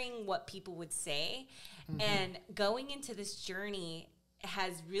fearing what people would say. And going into this journey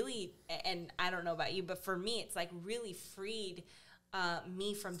has really, and I don't know about you, but for me it's really freed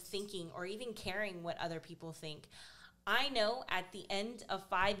me from thinking or even caring what other people think. I know at the end of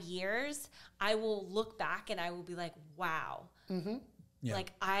 5 years, I will look back and I will be like, wow. Mm-hmm. Yeah.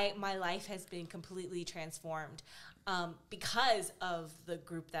 Like my life has been completely transformed because of the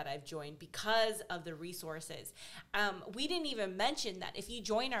group that I've joined, because of the resources. We didn't even mention that if you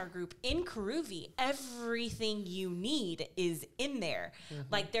join our group in Karuvi, everything you need is in there. Mm-hmm.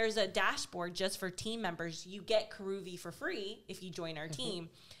 Like there's a dashboard just for team members. You get Karuvi for free if you join our team.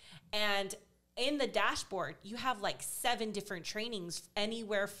 And in the dashboard, you have like 7 different trainings,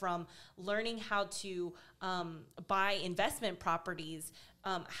 anywhere from learning how to buy investment properties,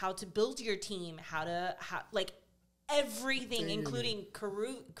 how to build your team, like everything, including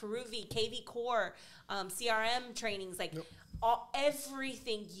Karuvi, KV Core, CRM trainings, like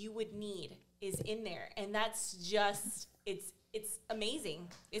everything you would need is in there. And that's just, it's amazing.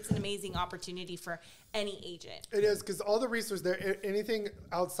 It's an amazing opportunity for any agent. It is, because all the resources there, anything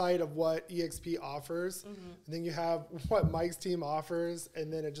outside of what EXP offers, and then you have what Mike's team offers,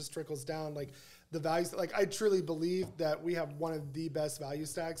 and then it just trickles down. Like the values, like I truly believe that we have one of the best value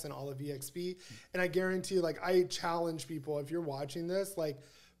stacks in all of EXP. And I guarantee you, like I challenge people, if you're watching this, like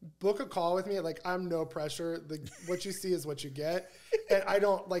book a call with me. Like I'm no pressure. What you see is what you get. And I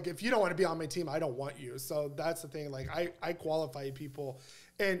don't, like, if you don't want to be on my team, I don't want you. So that's the thing. Like I qualify people,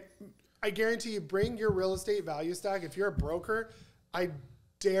 and I guarantee you, bring your real estate value stack. If you're a broker, I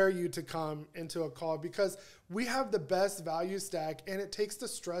dare you to come into a call, because we have the best value stack, and it takes the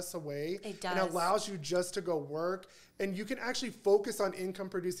stress away. It does. And allows you just to go work, and you can actually focus on income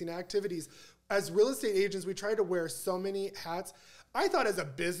producing activities. As real estate agents, we try to wear so many hats. I thought as a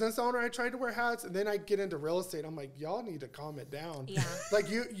business owner, I tried to wear hats, and then I get into real estate. I'm like, y'all need to calm it down. Yeah. Like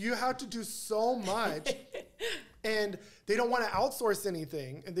you have to do so much, and they don't want to outsource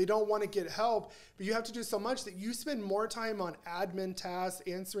anything, and they don't want to get help, but you have to do so much that you spend more time on admin tasks,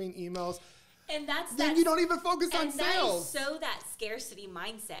 answering emails. And then you don't even focus on sales. That is so that scarcity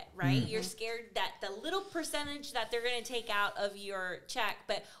mindset, right? You're scared that the little percentage that they're going to take out of your check.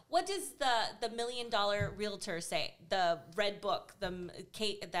 But what does the $1 million realtor say? The red book,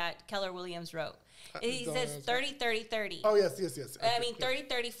 that Keller Williams wrote. He says 30, 30, 30. Oh, yes. I mean, 30,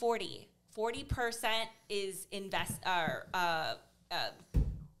 30, 40. 40% is oh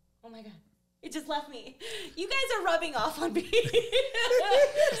my God. It just left me. You guys are rubbing off on me.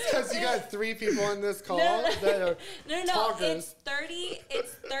 Because you got 3 people in this call that are talkers.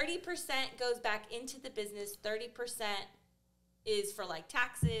 It's 30% goes back into the business. 30% is for like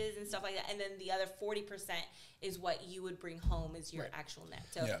taxes and stuff like that. And then the other 40% is what you would bring home as your actual net.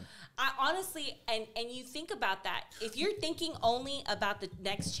 So I honestly, and you think about that. If you're thinking only about the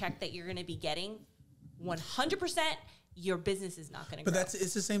next check that you're going to be getting, 100%, your business is not going to grow. But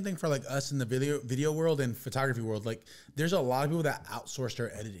it's the same thing for like us in the video world and photography world. Like there's a lot of people that outsource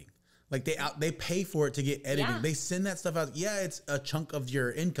their editing. Like they pay for it to get editing. Yeah. They send that stuff out. Yeah, it's a chunk of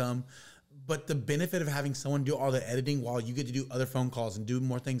your income, but the benefit of having someone do all the editing while you get to do other phone calls and do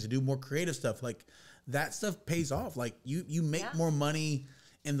more things and do more creative stuff, like that stuff pays off. Like you make more money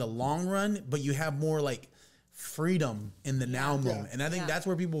in the long run, but you have more like freedom in the now moment. And I think that's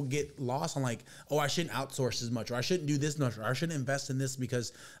where people get lost on like, oh, I shouldn't outsource as much, or I shouldn't do this much, or I shouldn't invest in this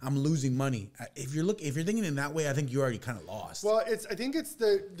because I'm losing money. If you're thinking in that way, I think you're already kind of lost. Well, I think it's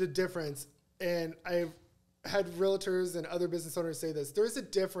the difference. And I've had realtors and other business owners say this. There's a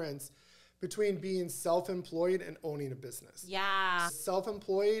difference between being self-employed and owning a business. Yeah.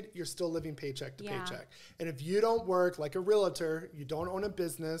 Self-employed, you're still living paycheck to paycheck. And if you don't work like a realtor, you don't own a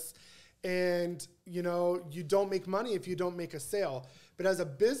business, and you don't make money if you don't make a sale. But as a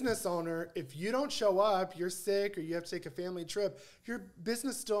business owner, if you don't show up, you're sick, or you have to take a family trip, your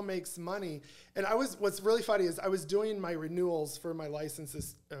business still makes money. And what's really funny is I was doing my renewals for my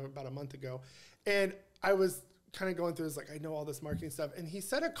licenses about a month ago, and I was kind of going through this, like, I know all this marketing stuff. And he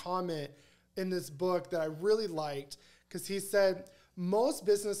said a comment in this book that I really liked, because he said, most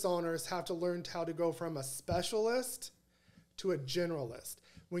business owners have to learn how to go from a specialist to a generalist.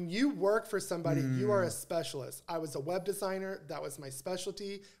 When you work for somebody, you are a specialist. I was a web designer. That was my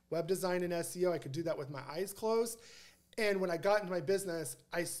specialty. Web design and SEO. I could do that with my eyes closed. And when I got into my business,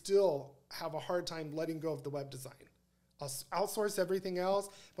 I still have a hard time letting go of the web design. I'll outsource everything else.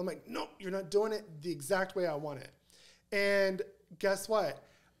 But I'm like, no, you're not doing it the exact way I want it. And guess what?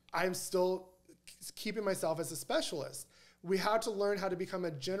 I'm still keeping myself as a specialist. We have to learn how to become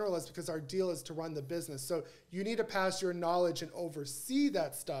a generalist, because our deal is to run the business. So you need to pass your knowledge and oversee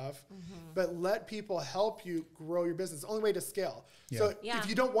that stuff, but let people help you grow your business. It's the only way to scale. So if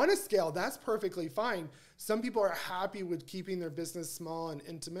you don't want to scale, that's perfectly fine. Some people are happy with keeping their business small and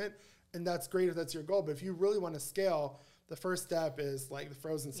intimate, and that's great if that's your goal. But if you really want to scale, the first step is like the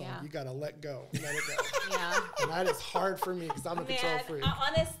Frozen song. Yeah. You got to let go, let it go. Yeah. And that is hard for me because I'm a control freak.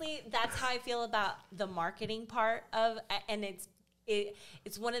 Honestly, that's how I feel about the marketing part of, and it's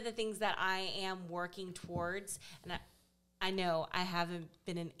one of the things that I am working towards. And I know I haven't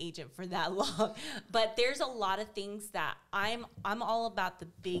been an agent for that long, but there's a lot of things that I'm all about the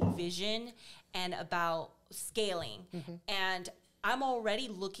big vision and about scaling. And I'm already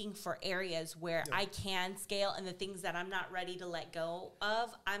looking for areas where I can scale, and the things that I'm not ready to let go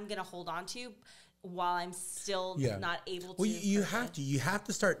of, I'm going to hold on to while I'm still not able to. Well, you have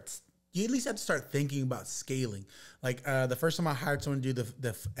to start. You at least have to start thinking about scaling. Like the first time I hired someone to do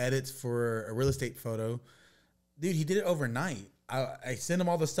the edits for a real estate photo, dude, he did it overnight. I sent him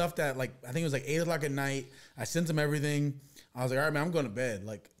all the stuff that, like, I think it was like 8 o'clock at night. I sent him everything. I was like, all right, man, I'm going to bed.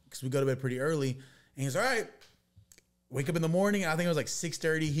 Like, because we go to bed pretty early. And he's all right. Wake up in the morning. I think it was like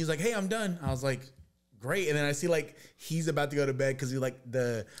 6:30. He's like, hey, I'm done. I was like, great. And then I see like he's about to go to bed because he like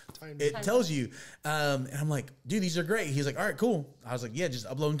it tells you. And I'm like, dude, these are great. He's like, all right, cool. I was like, yeah, just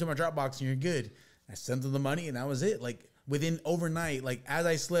upload them to my Dropbox and you're good. I sent him the money and that was it. Like within overnight, like as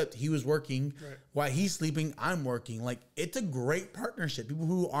I slept, he was working. Right. While he's sleeping, I'm working. Like it's a great partnership. People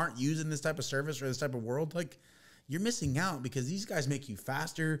who aren't using this type of service or this type of world, like, you're missing out because these guys make you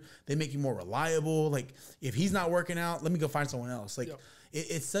faster. They make you more reliable. Like if he's not working out, let me go find someone else. Like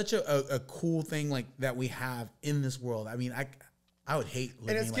it's such a cool thing like that we have in this world. I mean, I would hate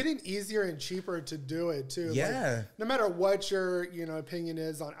living. And it's getting easier and cheaper to do it too. Yeah. Like, no matter what your opinion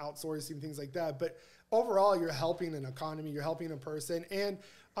is on outsourcing, things like that. But overall, you're helping an economy. You're helping a person. And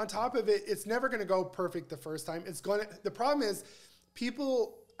on top of it, it's never going to go perfect the first time. The problem is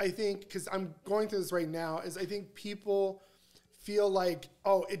people, I think, because I'm going through this right now, is I think people feel like,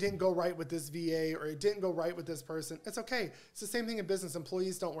 oh, it didn't go right with this VA or it didn't go right with this person. It's okay. It's the same thing in business.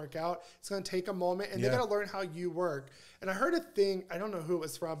 Employees don't work out. It's going to take a moment and they got to learn how you work. And I heard a thing, I don't know who it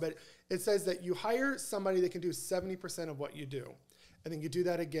was from, but it says that you hire somebody that can do 70% of what you do. And then you do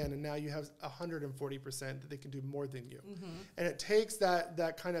that again, and now you have 140% that they can do more than you. And it takes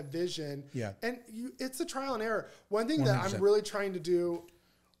that kind of vision. Yeah. And it's a trial and error. One thing 100%. That I'm really trying to do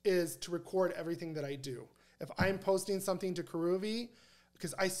is to record everything that I do. If I'm posting something to Karuvi,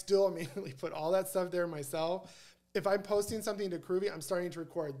 because I still immediately put all that stuff there myself. If I'm posting something to Karuvi, I'm starting to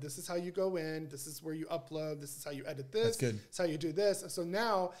record. This is how you go in. This is where you upload. This is how you edit this. That's good. This is how you do this. And so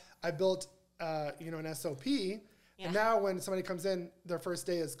now I built, an SOP. Yeah. And now when somebody comes in, their first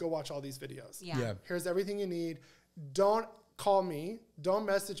day is go watch all these videos. Yeah. Here's everything you need. Don't call me. Don't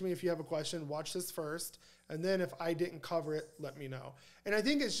message me if you have a question. Watch this first. And then if I didn't cover it, let me know. And I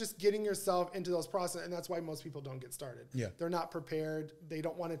think it's just getting yourself into those processes. And that's why most people don't get started. Yeah. They're not prepared. They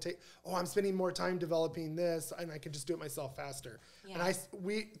don't want to I'm spending more time developing this and I can just do it myself faster. Yeah. And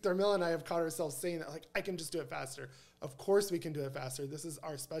Thermilla and I have caught ourselves saying that, like, I can just do it faster. Of course we can do it faster. This is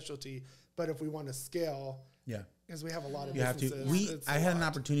our specialty. But if we want to scale, because we have a lot of businesses. I had an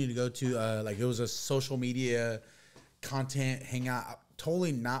opportunity to go to, it was a social media content hangout.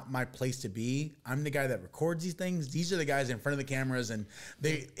 Totally not my place to be. I'm the guy that records these things. These are the guys in front of the cameras, and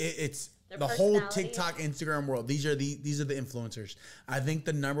it's the whole TikTok, Instagram world. These are the influencers. I think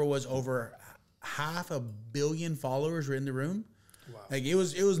the number was over 500 million followers were in the room. Wow. Like it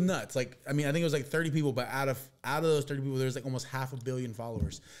was nuts. Like, I mean, I think it was like 30 people, but out of those 30 people, there's like almost 500 million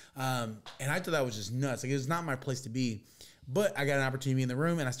followers. And I thought that was just nuts. Like it was not my place to be, but I got an opportunity to be in the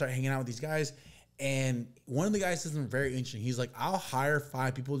room and I started hanging out with these guys. And one of the guys said something very interesting. He's like, I'll hire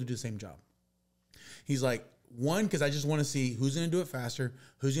 5 people to do the same job. He's like, one, because I just want to see who's going to do it faster,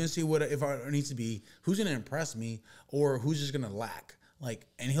 who's going to see what if it needs to be, who's going to impress me, or who's just going to lack. Like,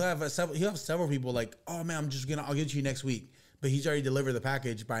 and he'll have several people like, oh man, I'll get you next week. But he's already delivered the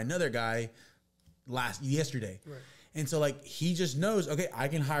package by another guy yesterday. Right. And so like he just knows, okay, I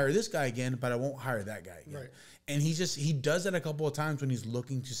can hire this guy again, but I won't hire that guy again. Right. And he does that a couple of times when he's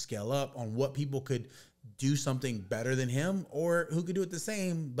looking to scale up on what people could do something better than him or who could do it the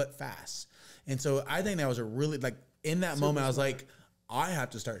same but fast. And so I think that was a really, like, in that moment I was like, I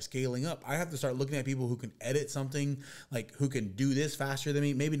have to start scaling up. I have to start looking at people who can edit something, like who can do this faster than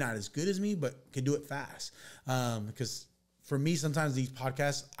me, maybe not as good as me, but can do it fast. Because for me, sometimes these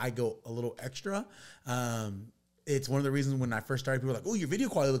podcasts, I go a little extra. It's one of the reasons when I first started, people were like, oh, your video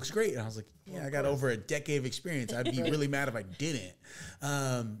quality looks great. And I was like, yeah, I got over a decade of experience. I'd be really mad if I didn't.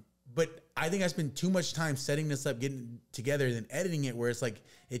 But I think I spend too much time setting this up, getting together, than editing it, where it's like,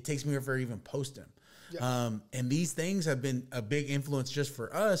 it takes me forever to even post them. Yeah. And these things have been a big influence just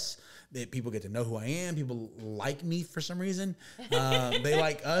for us, that people get to know who I am. People like me for some reason. They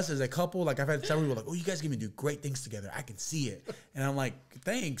like us as a couple. Like I've had several people like, oh, you guys can do great things together. I can see it. And I'm like,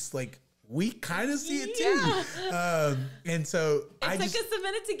 thanks. Like, we kind of see it too. And so it took us a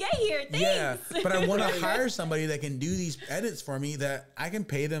minute to get here. Thanks. Yeah, but I want to hire somebody that can do these edits for me that I can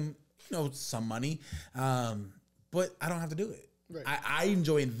pay them, some money, but I don't have to do it. Right. I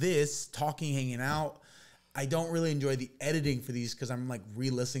enjoy this, talking, hanging out. I don't really enjoy the editing for these because I'm like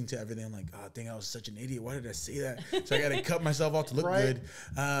re-listening to everything. I'm like, oh, dang, I was such an idiot. Why did I say that? So I got to cut myself off to look good.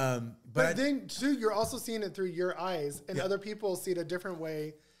 But then too, you're also seeing it through your eyes, and other people see it a different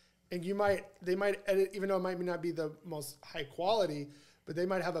way. And they might edit, even though it might not be the most high quality, but they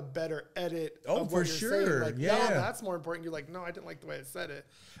might have a better edit. Oh, of for what you're sure. saying. Like, yeah, no, that's more important. You're like, no, I didn't like the way I said it.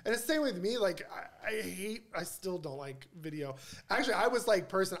 And it's the same with me. Like, I still don't like video. Actually, I was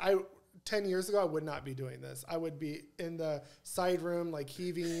like 10 years ago, I would not be doing this. I would be in the side room, like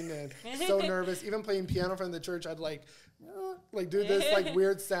heaving and so nervous. Even playing piano in front of the church, I'd like do this like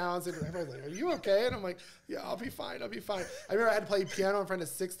weird sounds. And everybody's like, are you okay? And I'm like, yeah, I'll be fine. I'll be fine. I remember I had to play piano in front of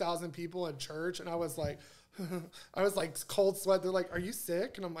 6,000 people in church. And I was like, cold sweat. They're like, are you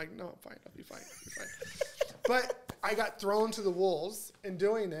sick? And I'm like, no, I'm fine. I'll be fine. I'll be fine. But I got thrown to the wolves in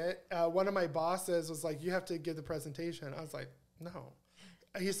doing it. One of my bosses was like, you have to give the presentation. I was like, no.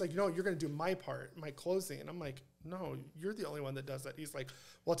 He's like, you're going to do my part, my closing. And I'm like, no, you're the only one that does that. He's like,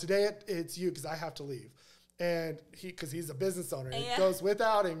 well, today it's you because I have to leave. And because he's a business owner, it goes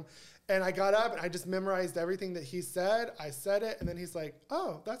without him. And I got up and I just memorized everything that he said. I said it. And then he's like,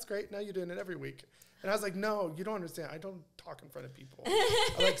 oh, that's great. Now you're doing it every week. And I was like, no, you don't understand. I don't talk in front of people.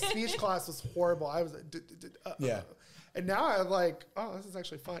 Speech class was horrible. I was like, And now I'm like, oh, this is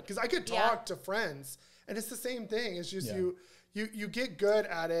actually fun. Because I could talk to friends. And it's the same thing. It's just you get good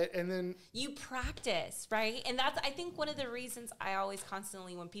at it, and then you practice, right? And that's, I think, one of the reasons I always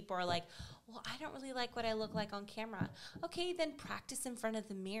constantly, when people are like, well, I don't really like what I look like on camera. Okay, then practice in front of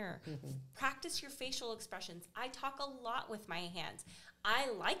the mirror. Practice your facial expressions. I talk a lot with my hands.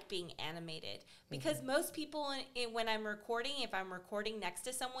 I like being animated because most people, when I'm recording, if I'm recording next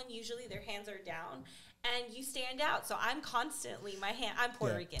to someone, usually their hands are down and you stand out. So I'm constantly, I'm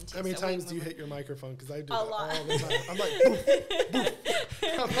Puerto Rican too. How many times do you hit your microphone? Because I do a that lot. all the time. I'm like, boof, boof.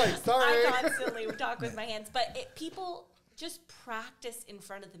 I'm like, sorry. I constantly talk with my hands. But people just practice in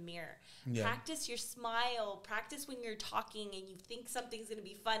front of the mirror. Yeah. Practice your smile. Practice when you're talking and you think something's going to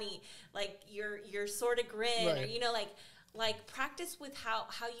be funny. Like your sort of grin. Right. Or, like practice with how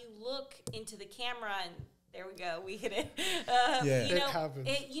you look into the camera, and there we go, we hit it. It happens.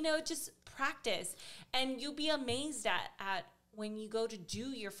 Just practice, and you'll be amazed at when you go to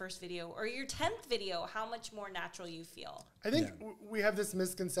do your first video or your 10th video, how much more natural you feel. I think we have this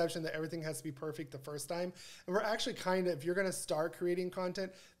misconception that everything has to be perfect the first time. And we're actually if you're going to start creating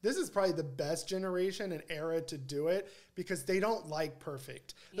content, this is probably the best generation and era to do it because they don't like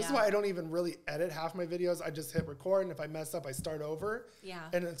perfect. This is why I don't even really edit half my videos. I just hit record, and if I mess up, I start over. Yeah.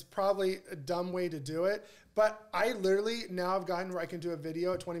 And it's probably a dumb way to do it. But I literally now have gotten where I can do a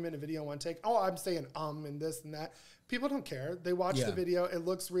 20-minute video in one take. Oh, I'm saying and this and that. People don't care. They watch the video. It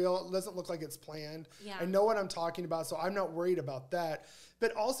looks real. It doesn't look like it's planned. Yeah. I know what I'm talking about, so I'm not worried about that.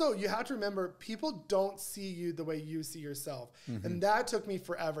 But also, you have to remember, people don't see you the way you see yourself. And that took me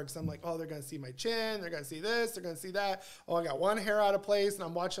forever because I'm like, oh, they're going to see my chin. They're going to see this. They're going to see that. Oh, I got one hair out of place. And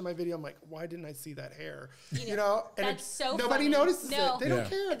I'm watching my video. I'm like, why didn't I see that hair? And that's so nobody funny. notices it. They don't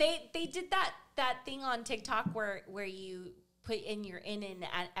care. They did that thing on TikTok where you put in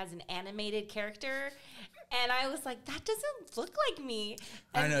as an animated character, and I was like, that doesn't look like me.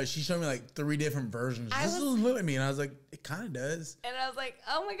 And I know, she showed me like 3 different versions. This doesn't look like me, and I was like, it kind of does. And I was like,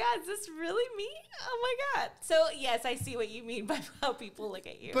 oh my god, is this really me? Oh my god. So yes, I see what you mean by how people look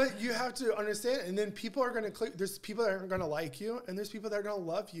at you. But you have to understand, and then people are going to click. There's people that are going to like you, and there's people that are going to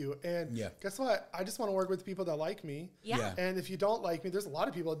love you. And guess what? I just want to work with people that like me. Yeah. And if you don't like me, there's a lot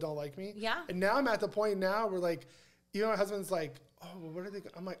of people that don't like me. Yeah. And now I'm at the point now where like, my husband's like, oh, well, what are they?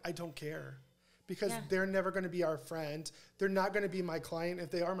 I'm like, I don't care. Because they're never going to be our friend. They're not going to be my client. If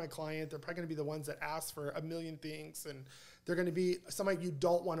they are my client, they're probably going to be the ones that ask for a million things. And they're going to be somebody you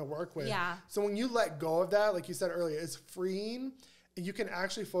don't want to work with. Yeah. So when you let go of that, like you said earlier, it's freeing. And you can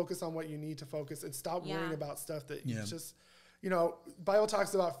actually focus on what you need to focus and stop worrying about stuff that you just, Bible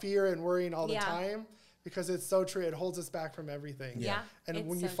talks about fear and worrying all the time. Because it's so true. It holds us back from everything. Yeah. And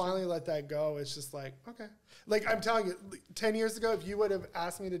when you finally let that go, it's just like, okay. Like I'm telling you, 10 years ago, if you would have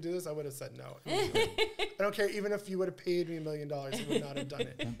asked me to do this, I would have said no. I don't care. Even if you would have paid me $1 million, I would not have done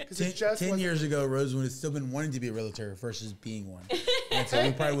it. 10 years ago, Rose would have still been wanting to be a realtor versus being one. That's it.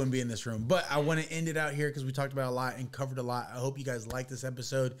 We probably wouldn't be in this room. But I want to end it out here because we talked about a lot and covered a lot. I hope you guys liked this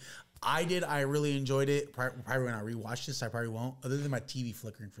episode. I did. I really enjoyed it. Probably when I rewatch this, I probably won't, other than my TV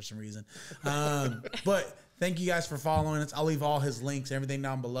flickering for some reason. But thank you guys for following us. I'll leave all his links and everything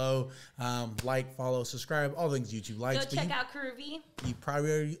down below. Like, follow, subscribe, all things YouTube likes. Go check out Kuruvy. You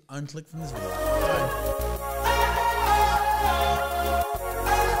probably already unclicked from this video. Bye.